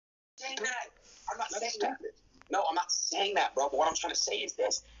saying that. I'm not saying that. No, I'm not saying that, bro. But what I'm trying to say is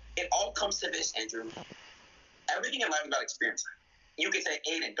this. It all comes to this, Andrew. Everything in life is about experience. You can say,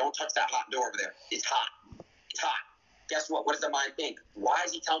 Adin, don't touch that hot door over there. It's hot. It's hot. Guess what? What does the mind think? Why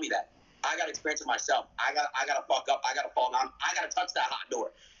is he telling me that? I got to experience it myself. I got to fuck up. I got to fall down. I got to touch that hot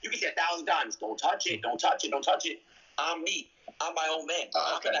door. You can say 1,000 times, don't touch it, don't touch it, don't touch it. I'm me. I'm my own man.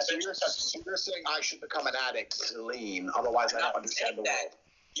 Okay, so you're saying I should become an addict to lean, otherwise I don't understand the world.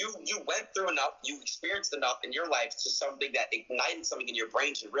 You went through enough, you experienced enough in your life to something that ignited something in your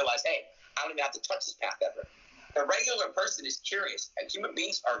brain to realize, hey, I don't even have to touch this path ever. The regular person is curious, and human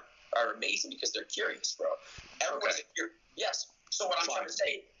beings are amazing because they're curious, bro. Everyone's curious. Yes. So what I'm trying to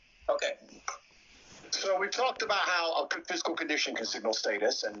say, okay. So we talked about how a physical condition can signal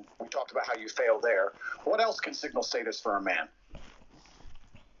status, and we talked about how you fail there. What else can signal status for a man?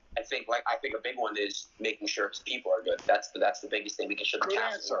 I think a big one is making sure his people are good. That's the biggest thing. Making sure the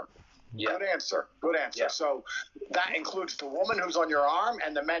answer. Yeah. Good answer. Yeah. So that includes the woman who's on your arm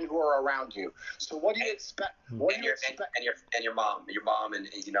and the men who are around you. So what do you expect? And your mom, and your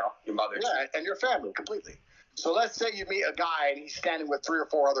mother. Yeah, and your family completely. So let's say you meet a guy and he's standing with 3 or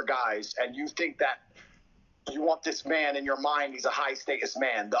 4 other guys, and you think that you want this man in your mind. He's a high status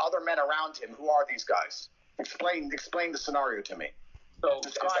man. The other men around him, who are these guys? Explain the scenario to me. So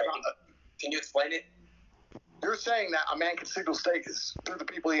can you explain it? You're saying that a man can signal status through the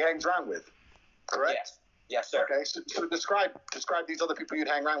people he hangs around with, correct? Yes, sir. Okay, so describe these other people you'd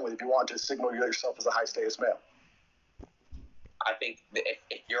hang around with if you want to signal yourself as a high status male. I think that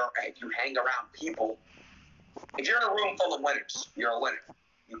if you hang around people, if you're in a room full of winners, you're a winner.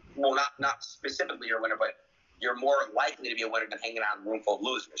 Well, not specifically you're a winner, but you're more likely to be a winner than hanging out in a room full of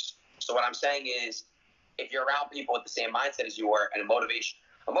losers. So what I'm saying is, if you're around people with the same mindset as you are, and a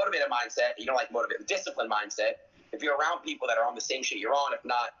motivated mindset, you don't like motivated, disciplined mindset, if you're around people that are on the same shit you're on, if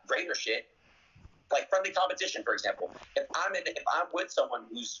not greater shit, like friendly competition, for example. If I'm with someone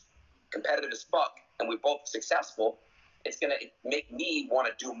who's competitive as fuck and we're both successful, it's gonna make me want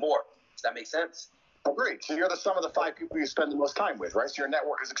to do more. Does that make sense? Agreed. So you're the sum of the 5 people you spend the most time with, right? So your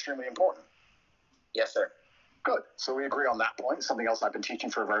network is extremely important. Yes, sir. Good. So we agree on that point. Something else I've been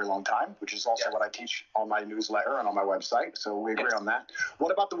teaching for a very long time, which is also what I teach on my newsletter and on my website. So we agree on that.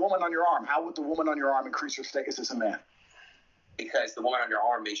 What about the woman on your arm? How would the woman on your arm increase your status as a man? Because the woman on your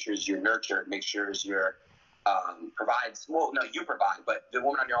arm makes sure you're nurtured, makes sure you're provides. Well, no, you provide, but the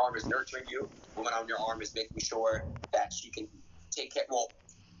woman on your arm is nurturing you. The woman on your arm is making sure that she can take care. Well,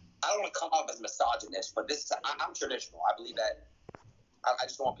 I don't want to come off as misogynist, but I'm traditional. I believe that I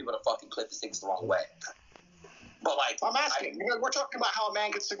just don't want people to fucking clip this things the wrong way. But I'm asking, we're talking about how a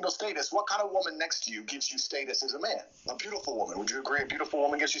man can signal status. What kind of woman next to you gives you status as a man? A beautiful woman. Would you agree a beautiful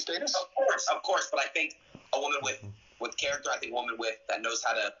woman gives you status? Of course. But I think a woman with character. I think a woman that knows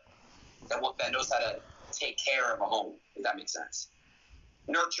how to take care of a home. If that makes sense.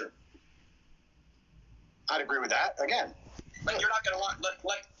 Nurture. I'd agree with that. Again, you're not gonna want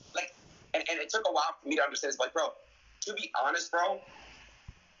and it took a while for me to understand. It's bro. To be honest, bro,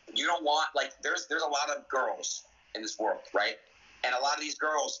 you don't want there's a lot of girls in this world, right? And a lot of these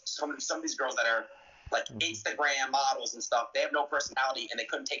girls, some of these girls that are Instagram models and stuff, they have no personality and they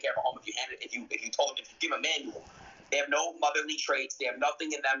couldn't take care of a home if you give a manual. They have no motherly traits. They have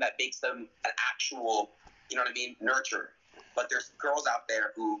nothing in them that makes them an actual, nurture. But there's girls out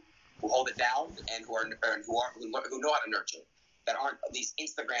there who hold it down and who know how to nurture. That aren't these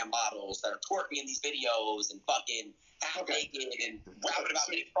Instagram models that are twerking in these videos and fucking half naked and rapping about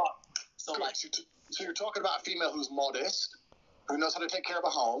getting fucked. So you're talking about a female who's modest, who knows how to take care of a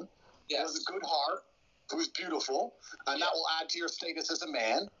home, who has a good heart, who's beautiful, and that will add to your status as a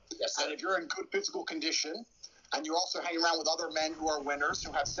man. Yes, sir. And if you're in good physical condition, and you also hang around with other men who are winners,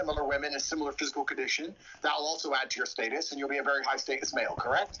 who have similar women and similar physical condition, that will also add to your status, and you'll be a very high status male,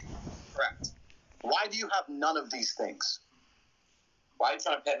 correct? Correct. Why do you have none of these things? Why are you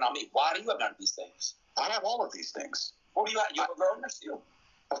trying to pet on me? Why do you have none of these things? I have all of these things. What do you have? You have a girl next to you.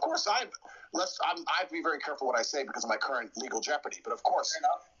 Of course, I have to be very careful what I say because of my current legal jeopardy. But of course,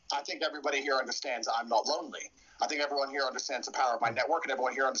 I think everybody here understands I'm not lonely. I think everyone here understands the power of my network, and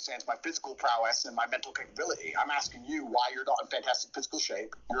everyone here understands my physical prowess and my mental capability. I'm asking you why you're not in fantastic physical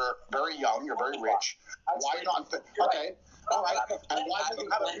shape. You're very young. You're very rich. Why you're not in okay. All right. And why do you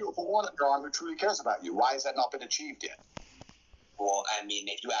have a beautiful woman on your arm who truly cares about you? Why has that not been achieved yet? Well, I mean,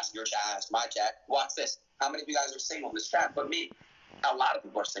 if you ask your chat, ask my chat. Watch this. How many of you guys are single in this chat? But me. A lot of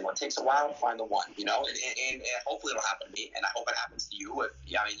people are single. It takes a while to find the one, and hopefully it'll happen to me, and I hope it happens to you.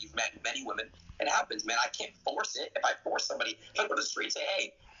 You've met many women. It happens, man. I can't force it. If I force somebody, if I go to the street and say,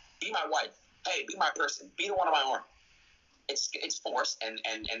 hey, be my wife. Hey, be my person. Be the one on my arm. it's forced, and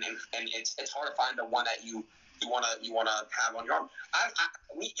it's hard to find the one that you wanna have on your arm.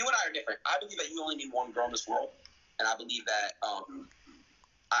 You and I are different. I believe that you only need one girl in this world, and I believe that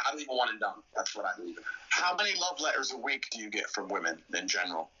I believe in one and done. That's what I believe in. How many love letters a week do you get from women in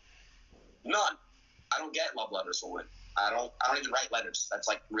general? None. I don't get love letters from women. I don't even write letters. That's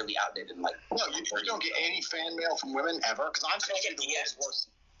like really outdated. And like, no, you don't get any fan mail from women ever? Because I'm supposed to be the worst.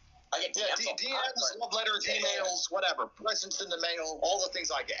 I get DMs, DMs, love letters, emails, whatever, presents in the mail, all the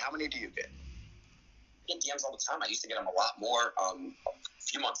things I get. How many do you get? I get DMs all the time. I used to get them a lot more a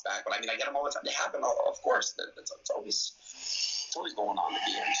few months back, but I mean, I get them all the time. They happen, of course. It's always going on with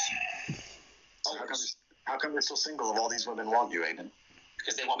DMs. So how come you're so single if all these women want you, Adin?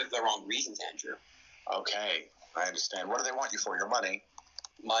 Because they want me for the wrong reasons, Andrew. Okay, I understand. What do they want you for? Your money?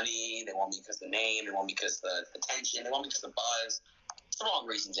 Money. They want me because of the name. They want me because of the attention. They want me because of the buzz. It's the wrong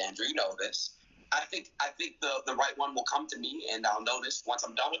reasons, Andrew. You know this. I think the right one will come to me, and I'll notice once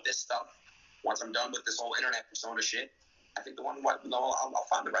I'm done with this stuff. Once I'm done with this whole internet persona shit, I think I'll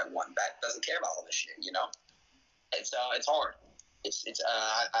find the right one that doesn't care about all this shit. You know, it's hard.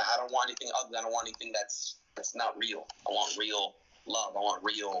 I don't want anything ugly. I don't want anything that's not real. I want real love. I want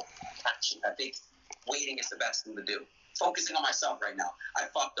real passion. I think waiting is the best thing to do. Focusing on myself right now. I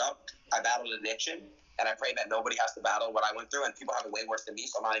fucked up. I battled addiction, and I pray that nobody has to battle what I went through, and people have it way worse than me,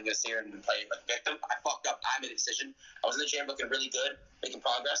 so I'm not even going to sit here and play like victim. I fucked up. I made a decision. I was in the gym looking really good, making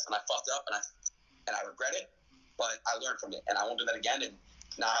progress, and I fucked up, and I regret it, but I learned from it, and I won't do that again, and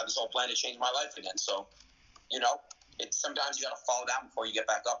now I have this whole plan to change my life again. So, you know, it's sometimes you got to fall down before you get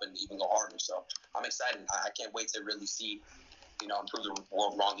back up and even go harder. So I'm excited. I can't wait to really see, improve the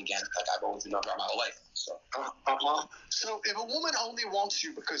world wrong again, like I've always done throughout my whole life. So. So if a woman only wants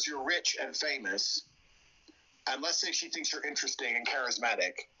you because you're rich and famous, and let's say she thinks you're interesting and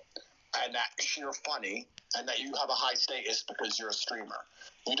charismatic, and that you're funny, and that you have a high status because you're a streamer,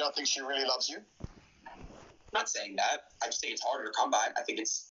 you don't think she really loves you? I'm not saying that. I just think it's harder to come by. I think it's